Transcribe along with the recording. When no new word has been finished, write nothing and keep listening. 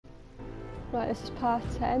Right, this is part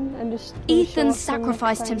 10. I'm just Ethan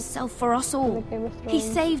sacrificed himself for us all. He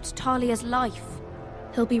Thrones. saved Talia's life.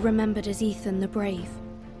 He'll be remembered as Ethan the Brave.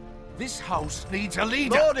 This house needs a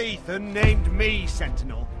leader. Lord Ethan named me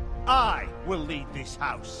Sentinel. I will lead this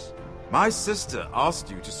house. My sister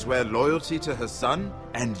asked you to swear loyalty to her son,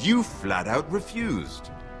 and you flat out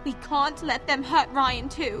refused. We can't let them hurt Ryan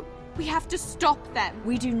too. We have to stop them.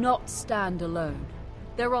 We do not stand alone.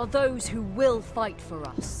 There are those who will fight for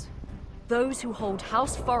us. Those who hold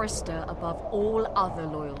House Forrester above all other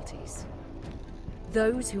loyalties.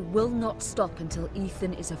 Those who will not stop until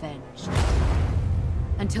Ethan is avenged.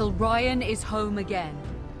 Until Ryan is home again,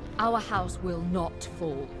 our house will not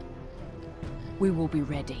fall. We will be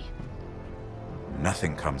ready.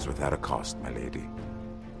 Nothing comes without a cost, my lady.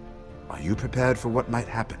 Are you prepared for what might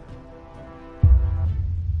happen?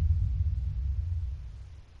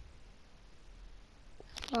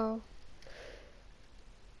 Oh.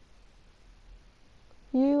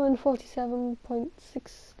 You and 47.6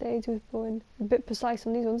 days was born. A bit precise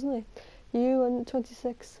on these ones, isn't it? You and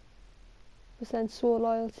 26% swore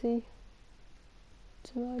loyalty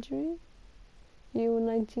to Marjorie. You and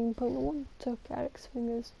 19.1 took Eric's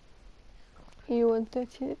fingers. You and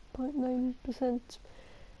 38.9%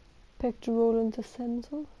 picked Roland to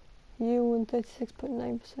Sentinel. You and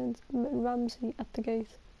 36.9% met Ramsay at the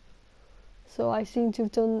gate. So I seem to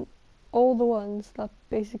have done all the ones that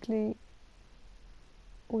basically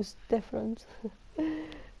was different.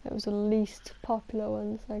 It was the least popular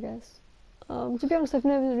ones, I guess. To be honest, I've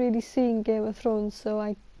never really seen Game of Thrones, so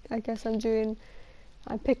I guess I'm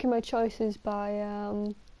picking my choices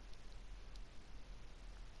by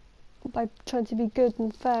trying to be good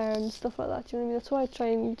and fair and stuff like that. Do you know what I mean? That's what I try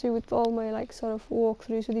and do with all my like sort of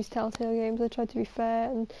walkthroughs with these Telltale games. I try to be fair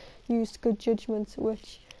and use good judgment,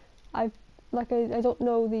 which I don't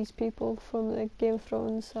know these people from the Game of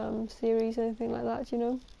Thrones series or anything like that, you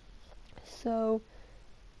know. So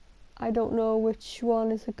I don't know which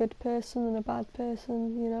one is a good person and a bad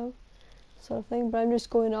person, you know, sort of thing. But I'm just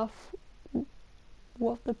going off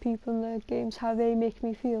what the people in the games, how they make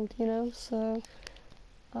me feel, you know. So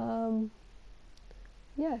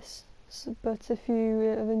yes. So, but if you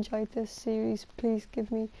have enjoyed this series, please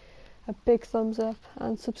give me a big thumbs up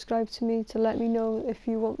and subscribe to me to let me know if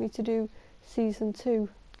you want me to do season 2.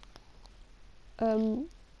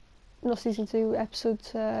 Not season 2, episode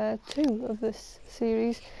 2 of this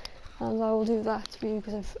series, and I will do that for you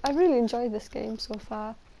because I've really enjoyed this game so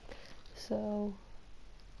far. So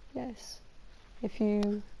yes, if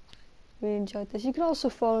you really enjoyed this, you can also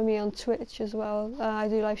follow me on Twitch as well. I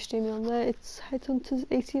do live streaming on there. It's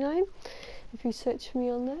Headhunters89 if you search for me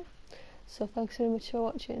on there. So thanks very much for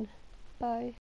watching. Bye.